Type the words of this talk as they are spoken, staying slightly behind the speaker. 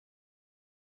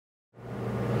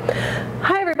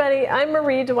everybody, I'm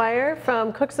Marie Dwyer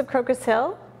from Cooks of Crocus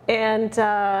Hill, and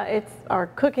it's our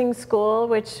cooking school,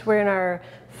 which we're in our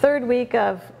third week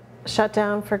of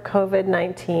shutdown for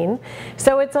COVID-19.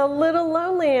 So it's a little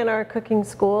lonely in our cooking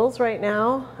schools right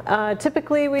now.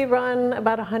 Typically we run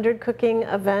about 100 cooking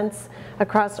events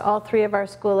across all 3 of our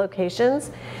school locations.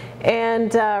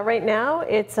 And right now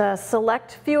it's a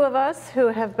select few of us who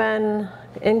have been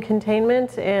in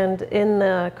containment and in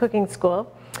the cooking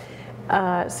school.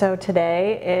 So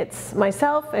today it's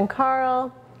myself and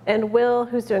Carl and Will,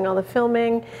 who's doing all the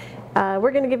filming.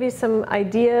 We're going to give you some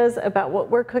ideas about what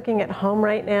we're cooking at home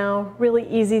right now, really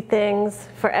easy things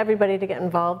for everybody to get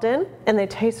involved in, and they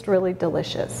taste really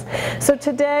delicious. So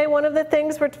today, one of the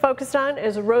things we're focused on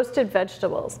is roasted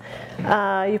vegetables.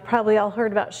 You've probably all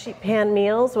heard about sheet pan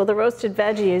meals. Well, the roasted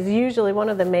veggie is usually one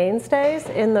of the mainstays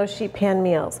in those sheet pan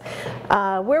meals.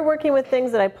 We're working with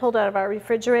things that I pulled out of our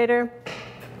refrigerator: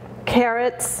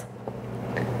 carrots,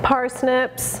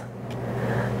 parsnips,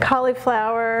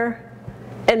 cauliflower,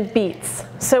 and beets.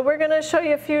 So we're going to show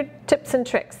you a few tips and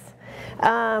tricks.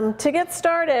 To get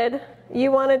started,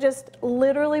 you want to just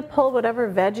literally pull whatever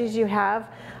veggies you have.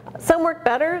 Some work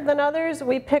better than others.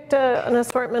 We picked an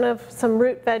assortment of some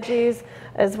root veggies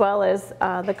as well as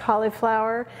the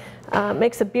cauliflower.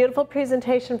 Makes a beautiful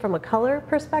presentation from a color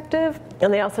perspective,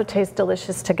 and they also taste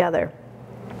delicious together.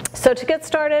 So to get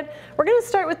started, we're going to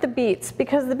start with the beets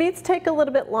because the beets take a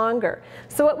little bit longer.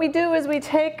 So what we do is we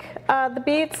take the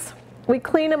beets, we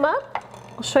clean them up.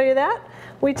 I'll show you that.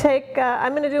 We take,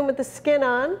 I'm going to do them with the skin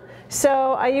on.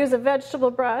 So I use a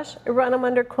vegetable brush, I run them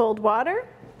under cold water.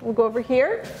 We'll go over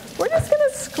here. We're just going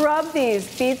to scrub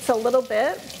these beets a little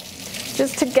bit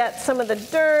just to get some of the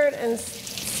dirt and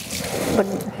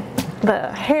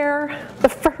the hair, the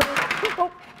fur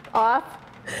off.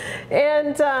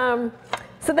 And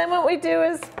so then what we do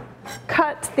is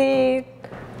cut the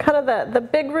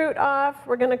big root off.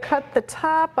 We're going to cut the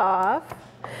top off.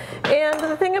 And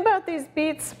the thing about these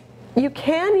beets, you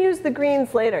can use the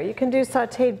greens later. You can do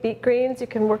sauteed beet greens. You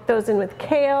can work those in with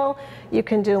kale. You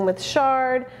can do them with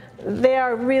chard. They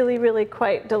are really, really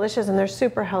quite delicious, and they're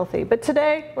super healthy. But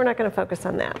today, we're not going to focus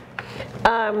on that.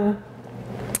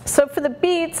 So for the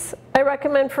beets, I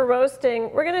recommend for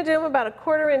roasting, we're going to do them about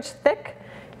 1/4 inch thick.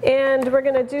 And we're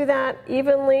going to do that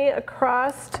evenly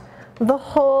across the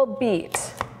whole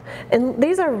beet. And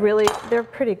these are really, they're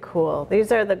pretty cool.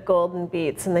 These are the golden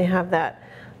beets, and they have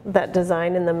that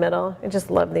design in the middle. I just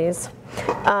love these.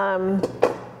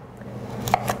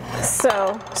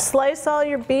 So slice all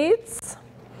your beets.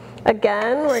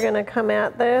 Again, we're going to come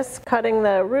at this, cutting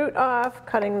the root off,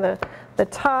 cutting the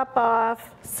top off,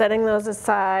 setting those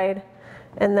aside,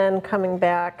 and then coming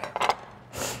back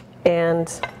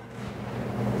and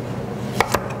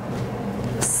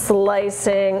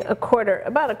slicing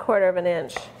about 1/4 of an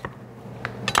inch.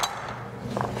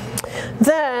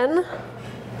 Then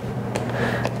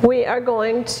we are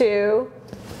going to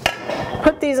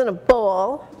put these in a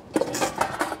bowl.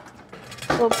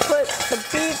 We'll put the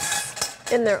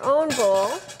beets in their own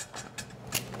bowl.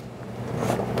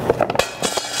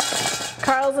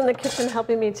 Carl's in the kitchen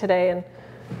helping me today and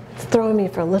throwing me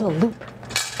for a little loop.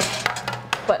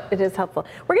 But it is helpful.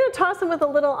 We're going to toss them with a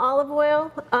little olive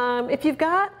oil. If you've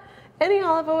got any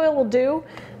olive oil will do.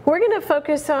 We're going to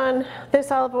focus on this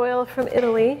olive oil from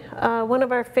Italy. One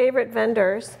of our favorite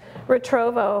vendors,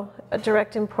 Retrovo,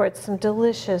 direct imports some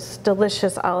delicious,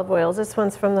 delicious olive oils. This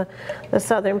one's from the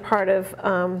southern part of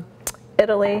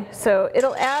Italy. So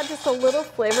it'll add just a little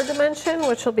flavor dimension,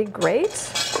 which will be great.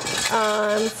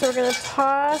 So we're going to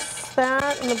toss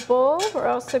that in the bowl. We're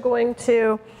also going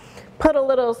to put a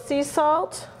little sea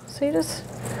salt. So you just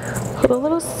put a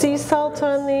little sea salt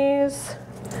on these.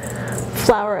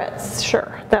 Flowerets,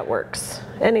 sure, that works.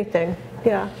 Anything,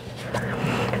 yeah.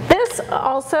 This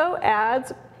also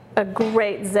adds a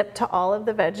great zip to all of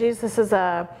the veggies. This is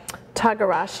a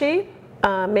Togarashi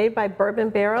made by Bourbon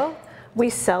Barrel. We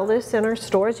sell this in our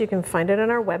stores. You can find it on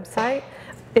our website.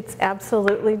 It's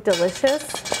absolutely delicious.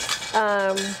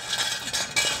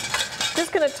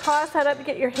 Just going to toss that up,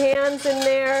 get your hands in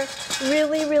there.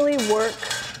 Really, really work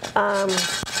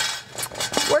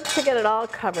to get it all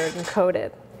covered and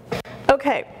coated.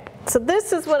 Okay, so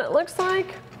this is what it looks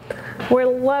like. We're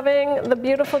loving the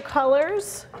beautiful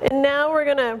colors. And now we're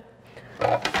going to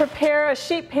prepare a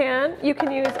sheet pan. You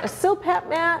can use a Silpat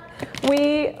mat.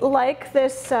 We like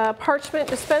this parchment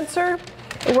dispenser.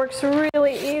 It works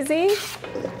really easy,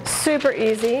 super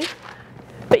easy.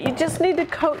 But you just need to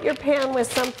coat your pan with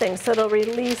something so it'll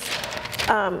release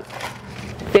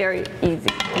very easy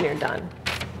when you're done.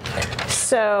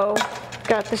 So,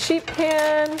 got the sheet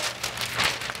pan.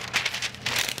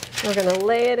 We're going to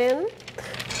lay it in.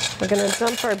 We're gonna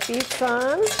dump our beets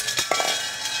on.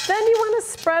 Then you wanna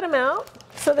spread them out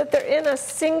so that they're in a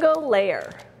single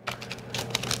layer.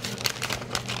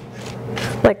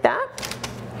 Like that.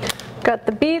 Got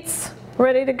the beets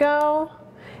ready to go,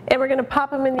 and we're gonna pop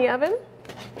them in the oven.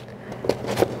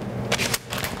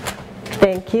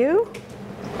 Thank you.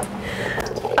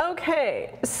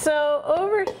 Okay, so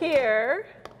over here,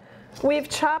 we've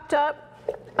chopped up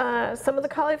some of the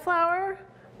cauliflower,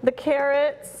 the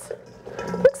carrots.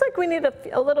 Looks like we need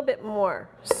a little bit more.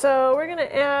 So we're gonna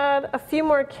add a few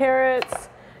more carrots.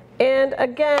 And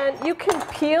again, you can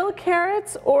peel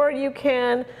carrots or you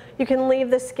can leave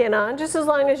the skin on, just as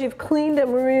long as you've cleaned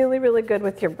them really, really good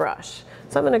with your brush.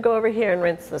 So I'm gonna go over here and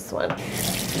rinse this one.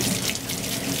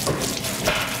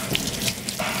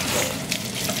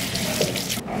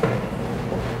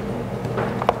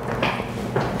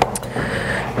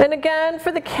 And again,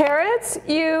 for the carrots,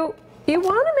 you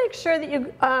want to make sure that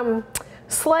you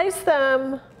slice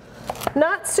them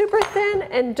not super thin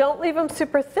and don't leave them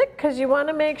super thick, because you want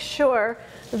to make sure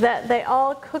that they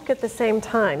all cook at the same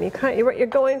time. What you're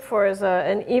going for is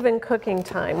an even cooking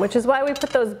time, which is why we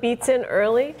put those beets in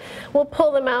early. We'll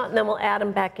pull them out and then we'll add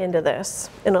them back into this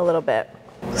in a little bit.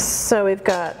 So we've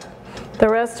got the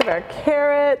rest of our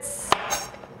carrots.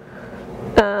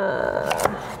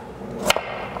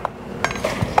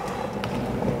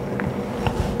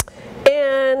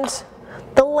 And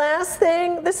the last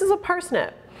thing, this is a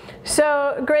parsnip.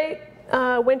 So a great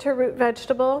winter root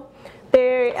vegetable.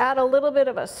 They add a little bit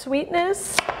of a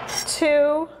sweetness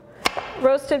to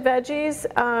roasted veggies.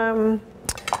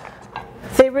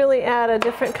 They really add a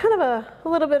different, kind of a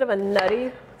little bit of a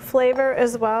nutty flavor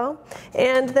as well.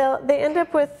 And they end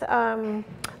up with a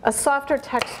softer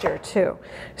texture too.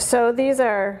 So these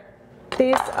are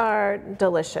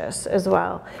delicious as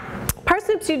well.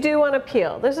 Parsnips you do want to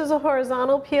peel. This is a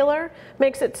horizontal peeler,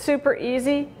 makes it super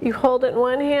easy. You hold it in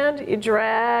one hand, you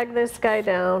drag this guy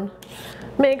down.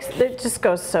 It just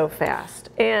goes so fast.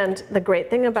 And the great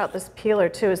thing about this peeler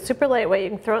too is super lightweight. You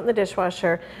can throw it in the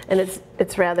dishwasher, and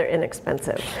it's rather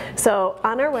inexpensive. So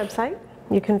on our website,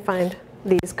 you can find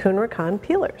these Kuhn Rikon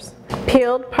peelers.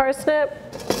 Peeled parsnip,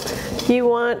 you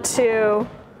want to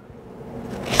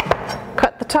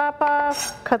cut the top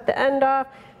off, cut the end off.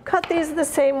 Cut these the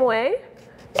same way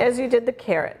as you did the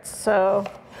carrots. So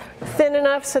thin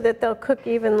enough so that they'll cook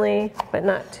evenly, but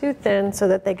not too thin so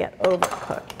that they get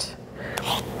overcooked.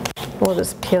 We'll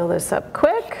just peel this up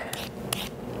quick.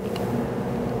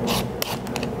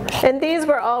 And these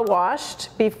were all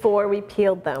washed before we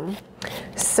peeled them.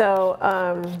 So,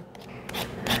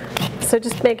 so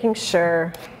just making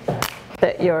sure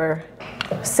that you're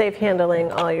safe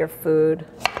handling all your food.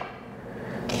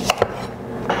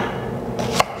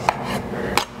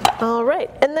 All right,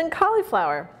 and then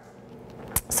cauliflower.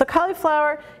 So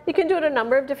cauliflower, you can do it a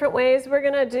number of different ways. We're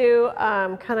gonna do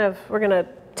we're gonna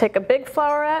take a big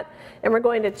flowerette and we're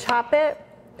going to chop it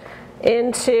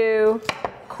into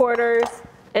quarters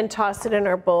and toss it in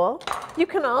our bowl. You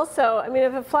can also, I mean,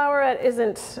 if a flowerette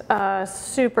isn't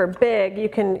super big, you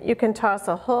can toss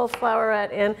a whole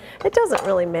flowerette in. It doesn't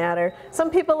really matter. Some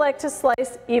people like to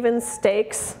slice even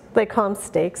steaks. They call them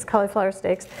steaks, cauliflower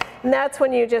steaks. And that's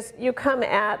when you come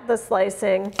at the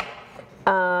slicing,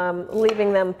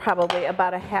 leaving them probably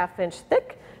about a ½ inch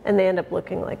thick, and they end up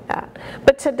looking like that.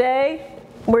 But today,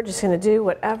 we're just gonna do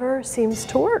whatever seems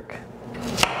to work.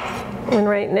 And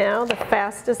right now, the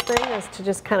fastest thing is to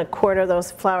just kind of quarter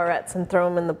those flowerettes and throw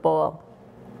them in the bowl.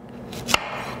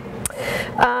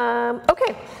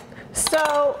 Okay,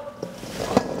 so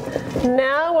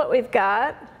now what we've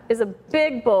got is a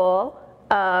big bowl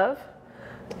of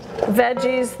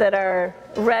veggies that are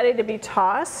ready to be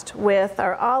tossed with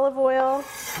our olive oil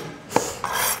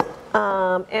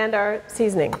and our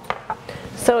seasoning.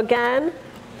 So again,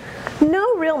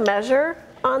 no real measure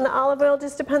on the olive oil,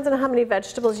 just depends on how many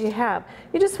vegetables you have.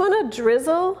 You just want to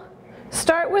drizzle,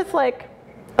 start with like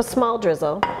a small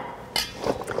drizzle,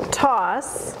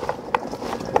 toss,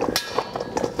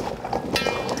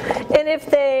 and if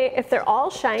they're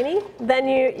all shiny, then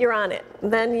you're on it.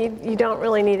 Then you don't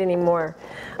really need any more.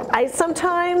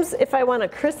 Sometimes, if I want a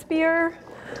crispier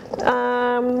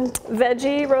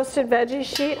roasted veggie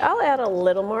sheet, I'll add a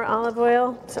little more olive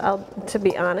oil. To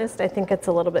be honest, I think it's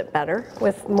a little bit better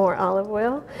with more olive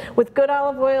oil. With good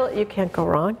olive oil, you can't go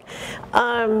wrong.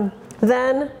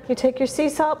 Then you take your sea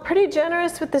salt, pretty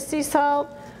generous with the sea salt.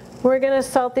 We're gonna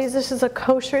salt these. This is a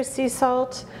kosher sea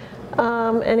salt.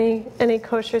 Any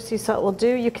kosher sea salt will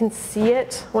do. You can see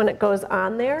it when it goes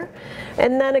on there.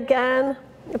 And then again,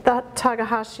 the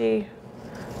Takahashi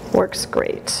works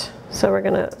great. So we're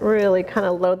gonna really kind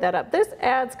of load that up. This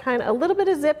adds kind of a little bit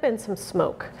of zip and some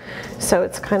smoke. So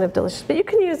it's kind of delicious, but you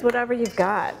can use whatever you've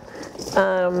got.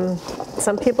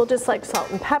 Some people just like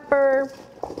salt and pepper.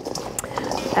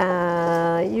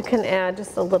 You can add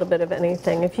just a little bit of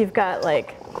anything. If you've got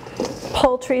like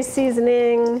poultry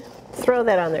seasoning, throw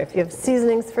that on there. If you have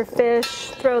seasonings for fish,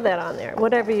 throw that on there,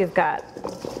 whatever you've got.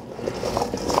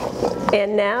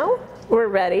 And now we're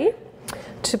ready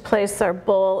to place our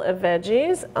bowl of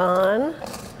veggies on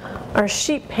our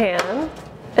sheet pan.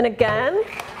 And again,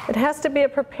 it has to be a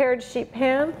prepared sheet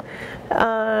pan.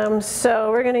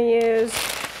 So we're gonna use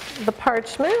the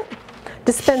parchment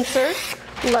dispenser.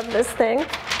 Love this thing.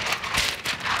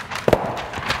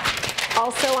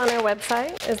 Also on our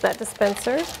website is that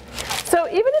dispenser. So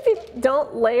even if you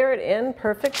don't layer it in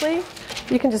perfectly,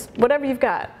 you can just, whatever you've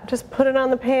got, just put it on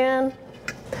the pan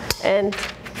and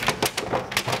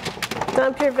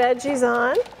dump your veggies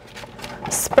on,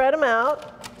 spread them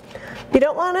out. You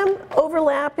don't want them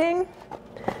overlapping.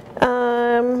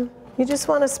 You just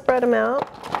want to spread them out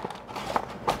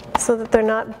so that they're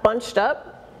not bunched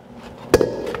up.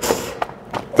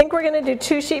 I think we're going to do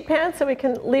 2 sheet pans so we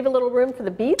can leave a little room for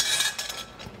the beets.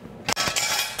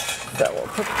 So we'll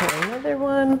prepare another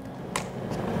one.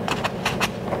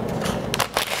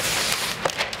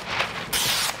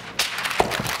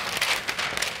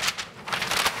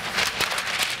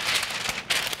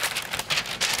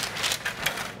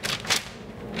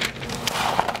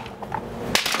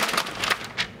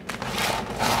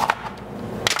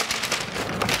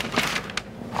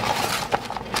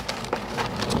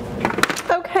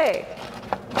 Okay,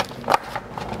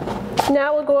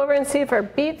 now we'll go over and see if our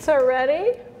beets are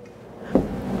ready.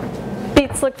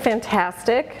 Beets look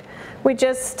fantastic. We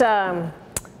just,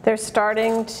 they're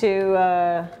starting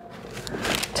to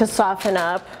soften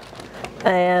up,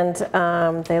 and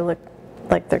they look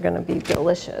like they're gonna be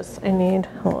delicious.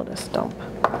 Hold a stump.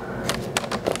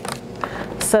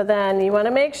 So then you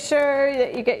wanna make sure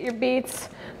that you get your beets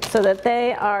so that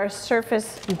they are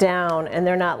surface down and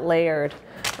they're not layered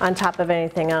on top of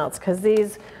anything else, because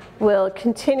these will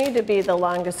continue to be the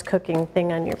longest cooking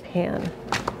thing on your pan.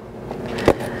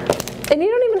 And you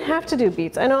don't even have to do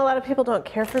beets. I know a lot of people don't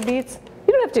care for beets.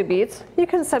 You don't have to do beets. You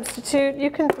can substitute.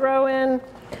 You can throw in,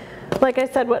 like I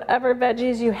said, whatever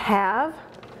veggies you have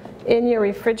in your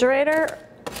refrigerator,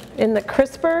 in the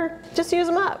crisper, just use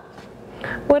them up.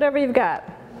 Whatever you've got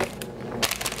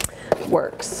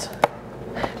works.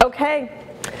 Okay.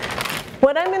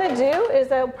 What I'm going to do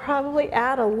is I'll probably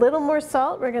add a little more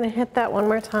salt. We're going to hit that one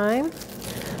more time.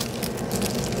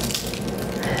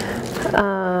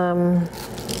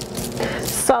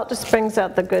 Salt just brings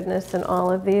out the goodness in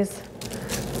all these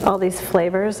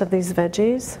flavors of these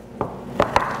veggies.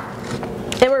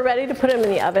 And we're ready to put them in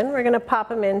the oven. We're going to pop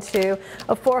them into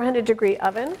a 400-degree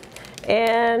oven,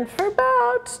 and for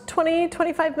about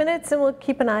 20-25 minutes, and we'll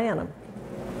keep an eye on them.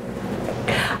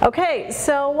 Okay,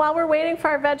 so while we're waiting for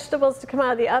our vegetables to come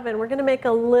out of the oven, we're going to make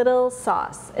a little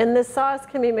sauce. And this sauce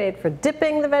can be made for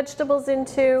dipping the vegetables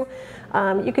into.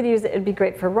 You could use it, it'd be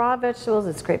great for raw vegetables,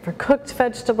 it's great for cooked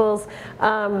vegetables.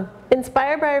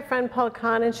 Inspired by our friend Paul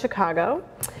Kahn in Chicago.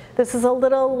 This is a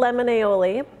little lemon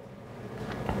aioli.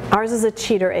 Ours is a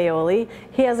cheater aioli.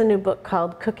 He has a new book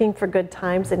called Cooking for Good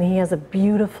Times, and he has a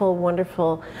beautiful,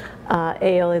 wonderful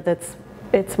aioli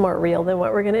it's more real than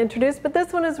what we're going to introduce, but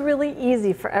this one is really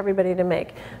easy for everybody to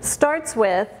make. Starts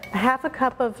with ½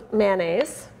 cup of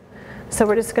mayonnaise. So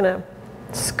we're just going to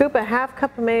scoop a ½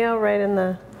 cup of mayo right in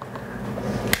the,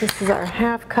 this is our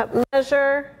 ½ cup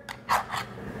measure.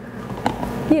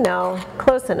 You know,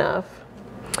 close enough.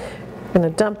 I'm going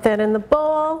to dump that in the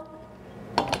bowl.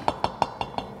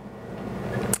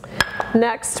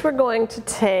 Next we're going to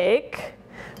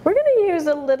we're going to use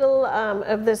a little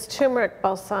of this turmeric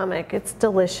balsamic. It's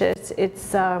delicious.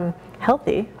 It's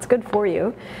healthy. It's good for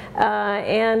you.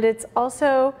 And it's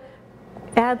also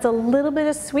adds a little bit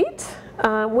of sweet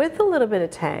with a little bit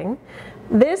of tang.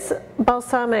 This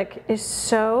balsamic is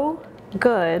so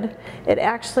good. It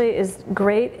actually is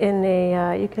great in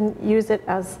a, you can use it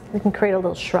as, you can create a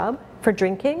little shrub for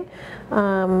drinking.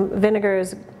 Vinegar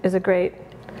is a great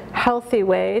healthy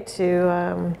way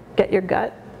to get your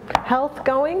gut health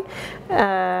going,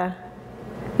 and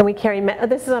we carry,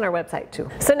 this is on our website too.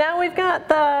 So now we've got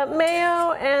the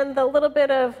mayo and the little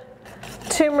bit of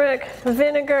turmeric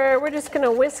vinegar. We're just going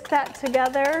to whisk that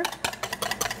together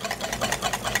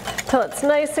till it's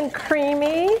nice and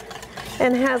creamy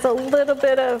and has a little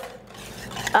bit of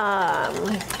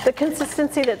the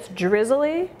consistency that's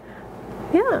drizzly.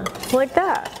 Yeah, like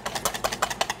that.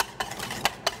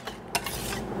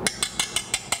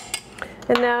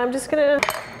 And now I'm just gonna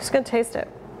taste it.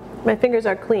 My fingers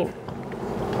are clean.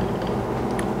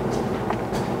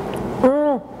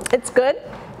 It's good,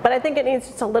 but I think it needs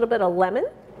just a little bit of lemon.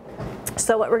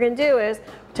 So what we're going to do is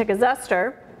take a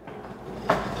zester,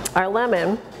 our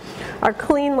lemon, our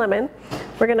clean lemon.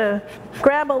 We're going to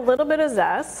grab a little bit of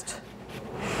zest.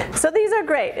 So these are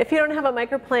great. If you don't have a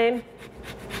microplane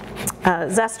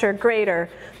zester grater,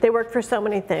 they work for so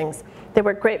many things. They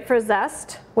work great for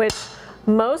zest, which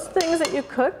most things that you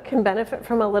cook can benefit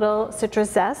from a little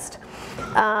citrus zest.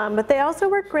 But they also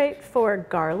work great for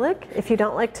garlic. If you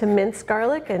don't like to mince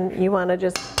garlic and you want to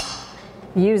just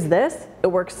use this, it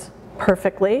works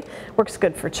perfectly. Works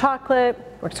good for chocolate,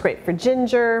 works great for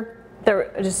ginger.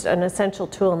 They're just an essential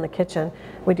tool in the kitchen.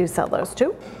 We do sell those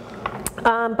too.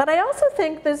 But I also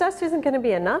think the zest isn't going to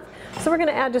be enough, so we're going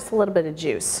to add just a little bit of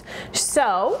juice.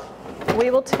 So we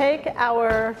will take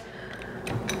our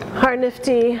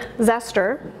nifty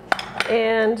zester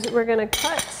and we're going to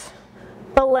cut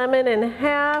the lemon in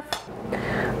half.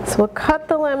 So we'll cut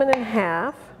the lemon in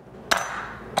half.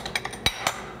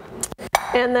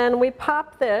 And then we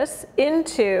pop this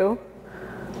into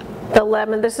the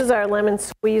lemon. This is our lemon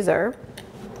squeezer.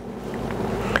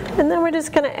 And then we're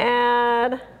just going to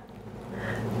add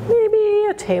maybe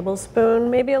a tablespoon,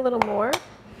 maybe a little more.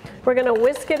 We're going to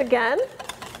whisk it again.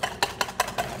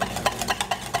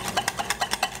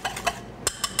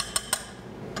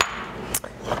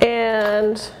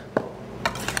 And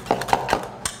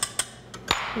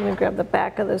I'm going to grab the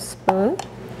back of the spoon.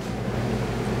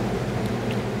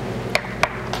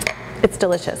 It's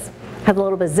delicious. Has a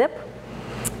little bit of zip,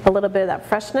 a little bit of that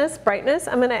freshness, brightness.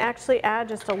 I'm going to actually add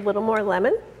just a little more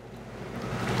lemon.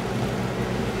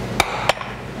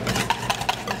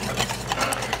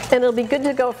 And it'll be good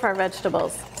to go for our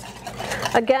vegetables.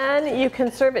 Again, you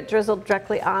can serve it drizzled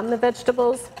directly on the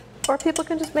vegetables, or people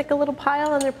can just make a little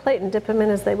pile on their plate and dip them in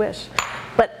as they wish.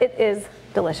 But it is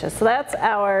delicious. So that's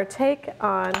our take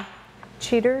on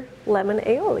cheater lemon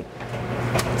aioli.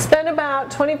 It's been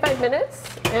about 25 minutes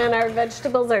and our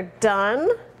vegetables are done.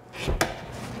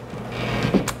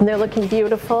 And they're looking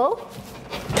beautiful.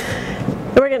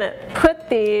 And we're gonna put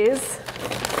these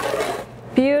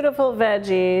beautiful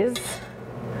veggies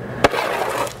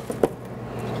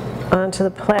onto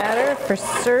the platter for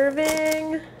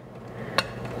serving.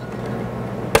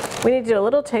 We need to do a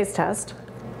little taste test.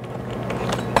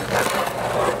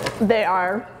 They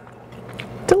are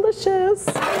delicious.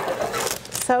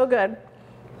 So good.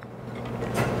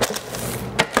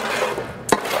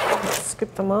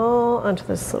 Scoop them all onto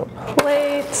this little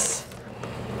plate.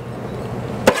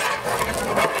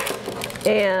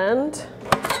 And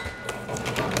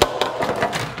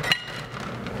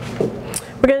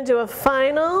we're going to do a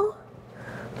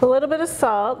little bit of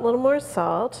salt, a little more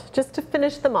salt, just to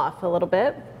finish them off a little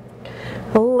bit.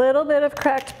 A little bit of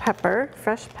cracked pepper,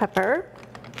 fresh pepper.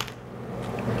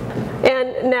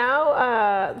 And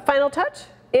now, final touch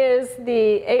is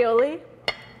the aioli,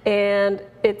 and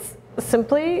it's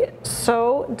simply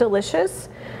so delicious.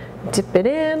 Dip it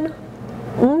in.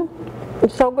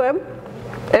 It's so good.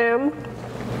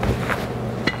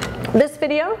 This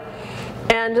video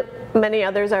and many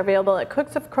others are available at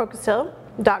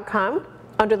cooksofcrocushill.com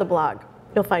under the blog.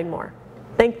 You'll find more.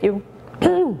 Thank you.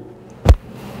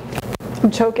 I'm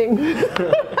choking.